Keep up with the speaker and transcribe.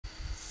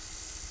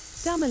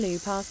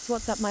Dumaloop asks,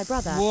 what's up, my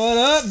brother? What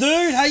up,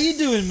 dude? How you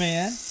doing,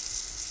 man?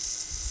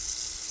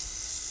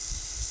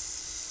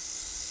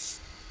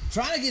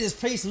 Trying to get this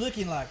piece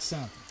looking like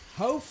something.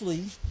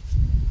 Hopefully,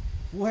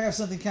 we'll have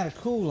something kind of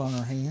cool on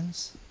our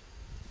hands.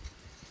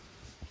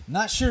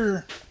 Not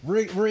sure.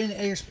 We're in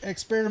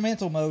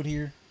experimental mode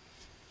here.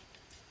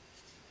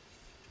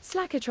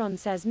 Slackatron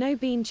says, no,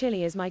 bean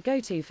chili is my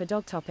go-to for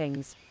dog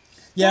toppings.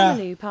 Yeah.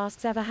 Dumaloop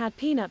asks, ever had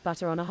peanut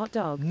butter on a hot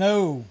dog?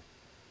 No.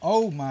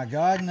 Oh my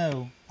God,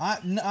 no. I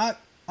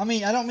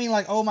mean, I don't mean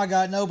like, oh my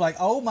God, no, but like,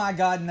 oh my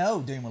God, no,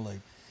 Dumaloop.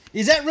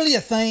 Is that really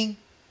a thing?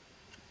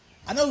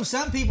 I know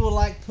some people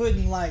like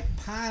putting like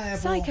pineapple.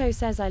 Psycho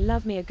says, I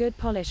love me a good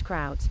Polish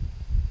kraut.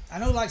 I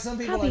know like some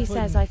people Hubby like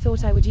putting... says, I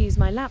thought I would use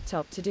my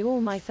laptop to do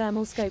all my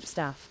thermal scope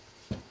stuff.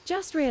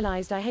 Just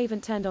realized I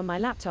haven't turned on my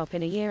laptop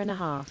in a year and a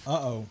half.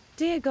 Uh-oh.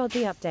 Dear God,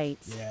 the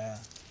updates. Yeah.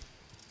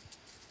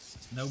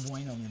 No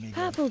bueno, mi amigo.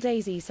 Purple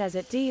Daisy says,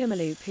 at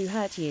Dumaloop, who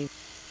hurt you?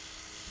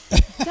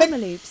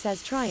 Dumaloop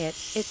says, try it,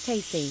 it's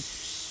tasty.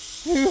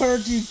 Who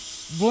hurt you?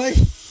 Blink.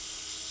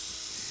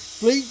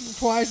 Blink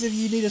twice if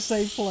you need a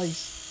safe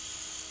place.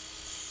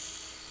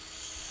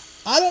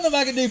 I don't know if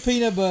I can do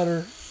peanut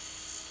butter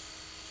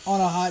on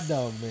a hot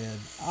dog, man.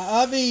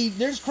 I mean,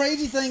 there's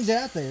crazy things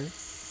out there.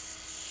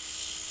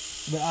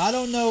 But I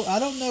don't know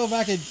if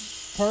I could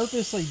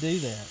purposely do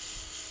that.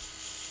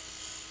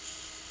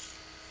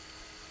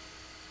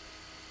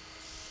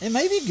 It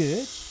may be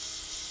good.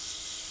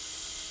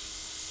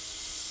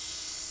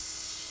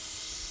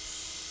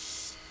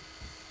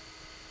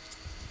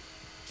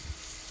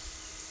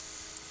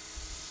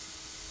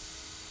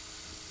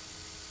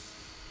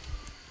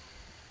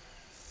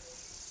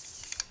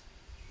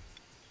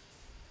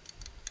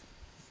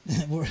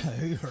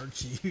 Who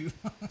hurt you?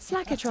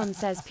 Slackatron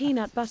says,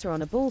 peanut butter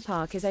on a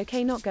ballpark is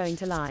okay, not going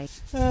to lie.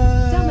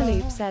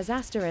 Dumaloop says,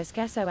 asterisk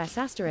SOS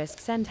asterisk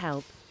send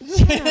help.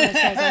 Kanara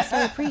says, I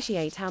so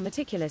appreciate how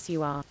meticulous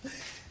you are.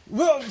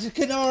 Well,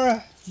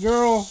 Kanara,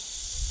 girl,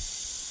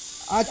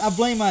 I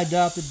blame my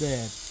adopted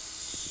dad.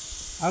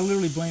 I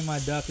literally blame my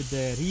adopted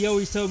dad. He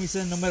always told me,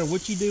 son, no matter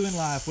what you do in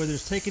life, whether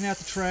it's taking out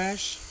the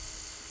trash,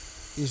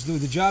 is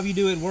the job you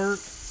do at work,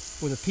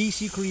 or the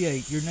piece you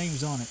create, your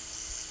name's on it.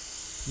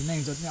 Your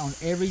name's on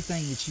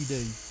everything that you do.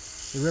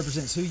 It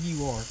represents who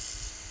you are.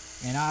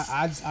 And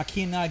I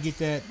cannot get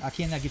that. I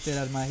cannot get that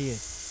out of my head.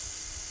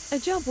 A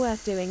job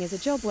worth doing is a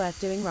job worth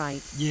doing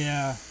right.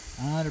 Yeah,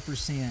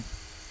 100%.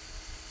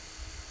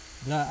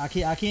 But I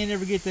can't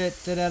ever get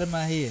that out of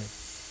my head.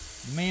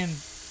 Man,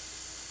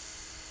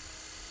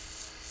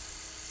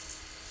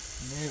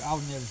 I'll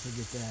never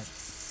forget that.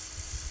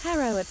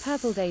 Harrow at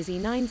Purple Daisy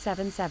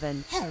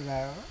 977.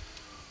 Hello.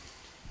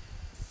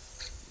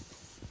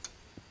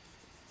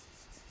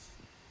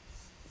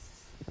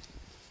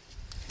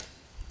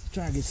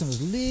 Trying to get some of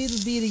those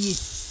little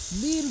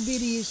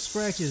bitty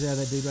scratches out of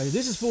that dude right here.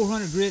 This is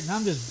 400 grit, and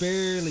I'm just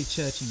barely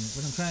touching it.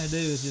 What I'm trying to do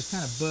is just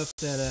kind of buff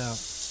that out.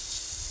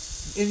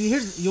 And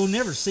you'll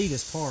never see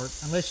this part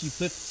unless you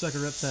flip the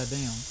sucker upside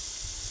down.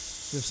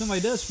 If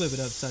somebody does flip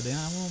it upside down,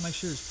 I want to make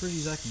sure it's pretty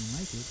as I can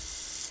make it.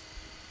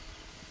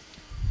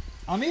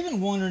 I'm even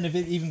wondering if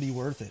it'd even be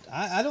worth it.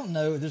 I don't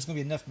know if there's going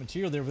to be enough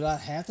material there, but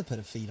I'd have to put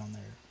a feed on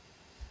there.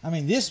 I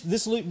mean,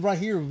 this loop right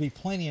here would be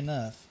plenty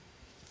enough.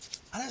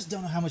 I just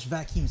don't know how much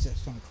vacuum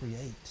that's going to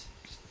create.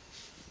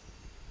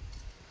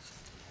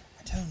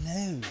 I don't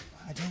know.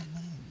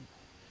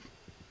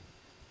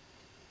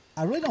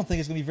 I really don't think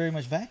it's going to be very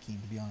much vacuum,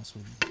 to be honest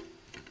with you.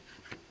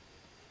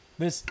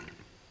 But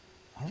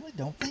I really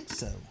don't think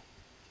so.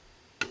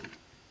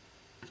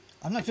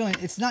 I'm not feeling,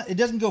 it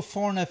doesn't go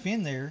far enough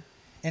in there,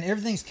 and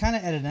everything's kind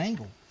of at an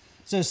angle.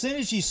 So as soon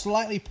as you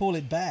slightly pull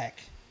it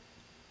back,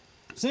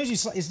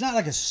 it's not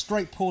like a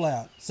straight pull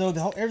out. So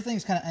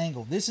everything's kind of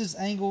angled. This is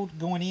angled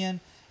going in,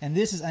 and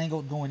this is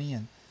angled going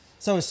in.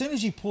 So as soon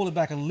as you pull it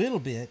back a little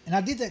bit, and I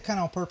did that kind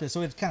of on purpose,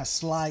 so it kind of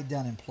slide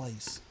down in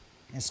place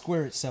and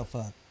square itself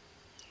up.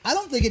 I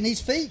don't think it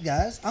needs feet,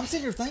 guys. I'm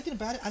sitting here thinking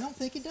about it. I don't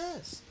think it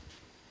does.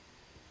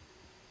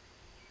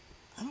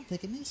 I don't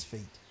think it needs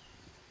feet.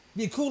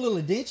 Be a cool little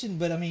addition,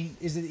 but I mean,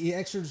 is it the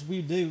extras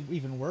we do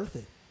even worth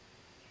it?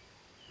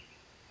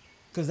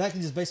 Because that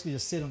can just basically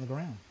just sit on the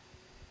ground.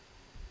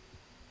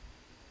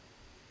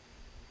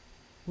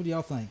 What do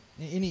y'all think?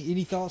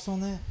 Any thoughts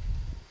on that?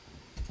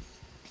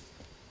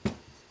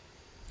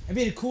 I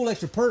made a cool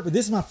extra perk, but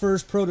this is my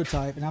first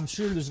prototype, and I'm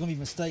sure there's going to be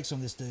mistakes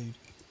on this dude.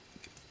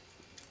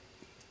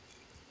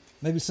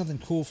 Maybe something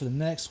cool for the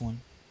next one.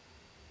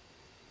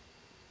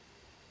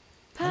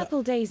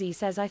 Purple Daisy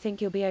says, I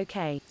think you'll be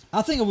okay.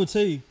 I think I would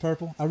too,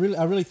 Purple. I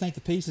really think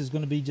the piece is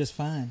going to be just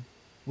fine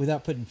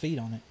without putting feet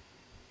on it.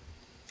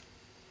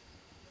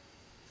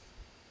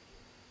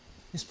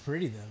 It's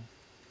pretty though.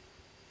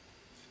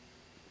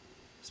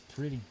 It's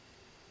pretty.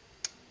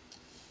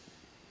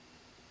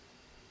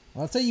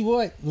 Well, I'll tell you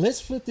what.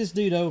 Let's flip this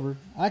dude over.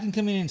 I can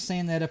come in and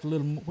sand that up a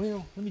little more.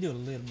 Well, let me do a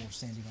little more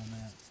sanding on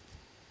that.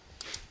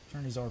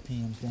 Turn these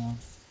RPMs down.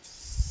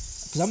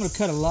 Because I'm going to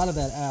cut a lot of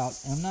that out.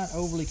 And I'm not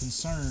overly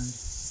concerned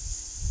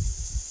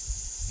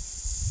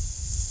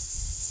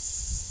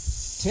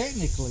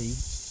technically,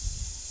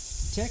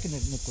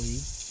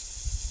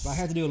 if I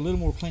have to do a little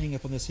more cleaning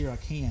up on this here, I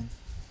can.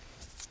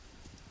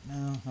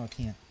 No, I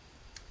can't.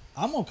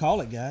 I'm going to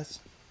call it, guys.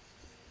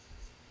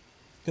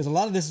 Because a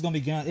lot of this is going to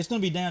be gone. It's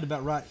going to be down to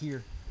about right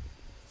here.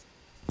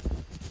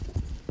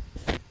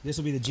 This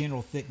will be the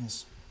general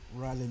thickness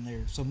right in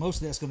there. So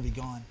most of that's going to be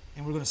gone.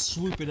 And we're going to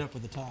swoop it up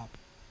with the top.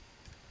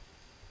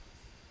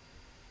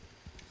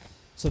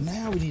 So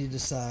now we need to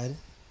decide.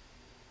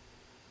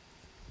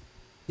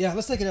 Yeah,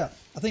 let's take it out.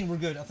 I think we're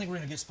good. I think we're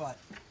in a good spot.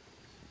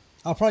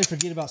 I'll probably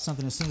forget about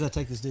something as soon as I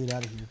take this dude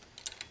out of here.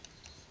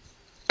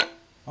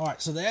 All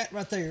right, so that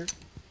right there.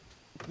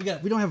 We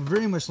don't have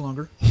very much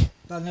longer.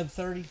 About another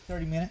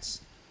 30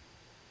 minutes.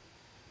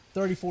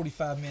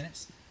 45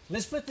 minutes.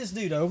 Let's flip this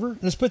dude over.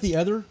 Let's put the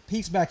other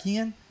peaks back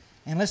in.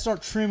 And let's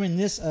start trimming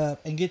this up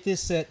and get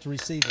this set to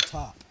receive the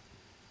top.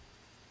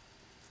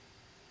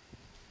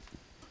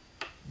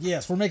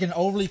 Yes, we're making an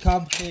overly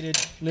complicated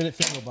lidded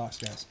fitwheel box,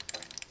 guys.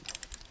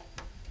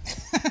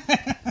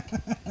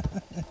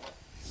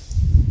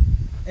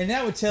 And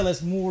that would tell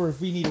us more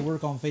if we need to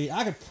work on feet.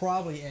 I could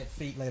probably add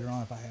feet later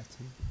on if I have to.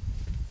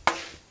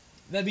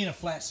 That being a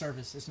flat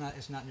surface, it's not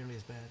nearly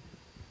as bad.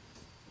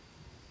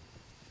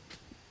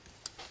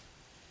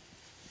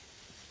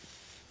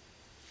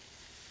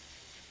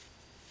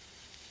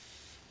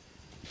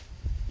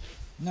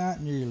 Not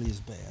nearly as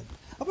bad.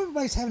 I hope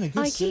everybody's having a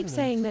good I keep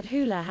saying that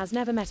Hula has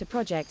never met a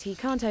project he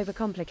can't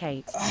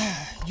overcomplicate.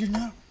 You're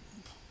not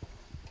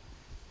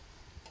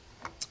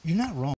wrong.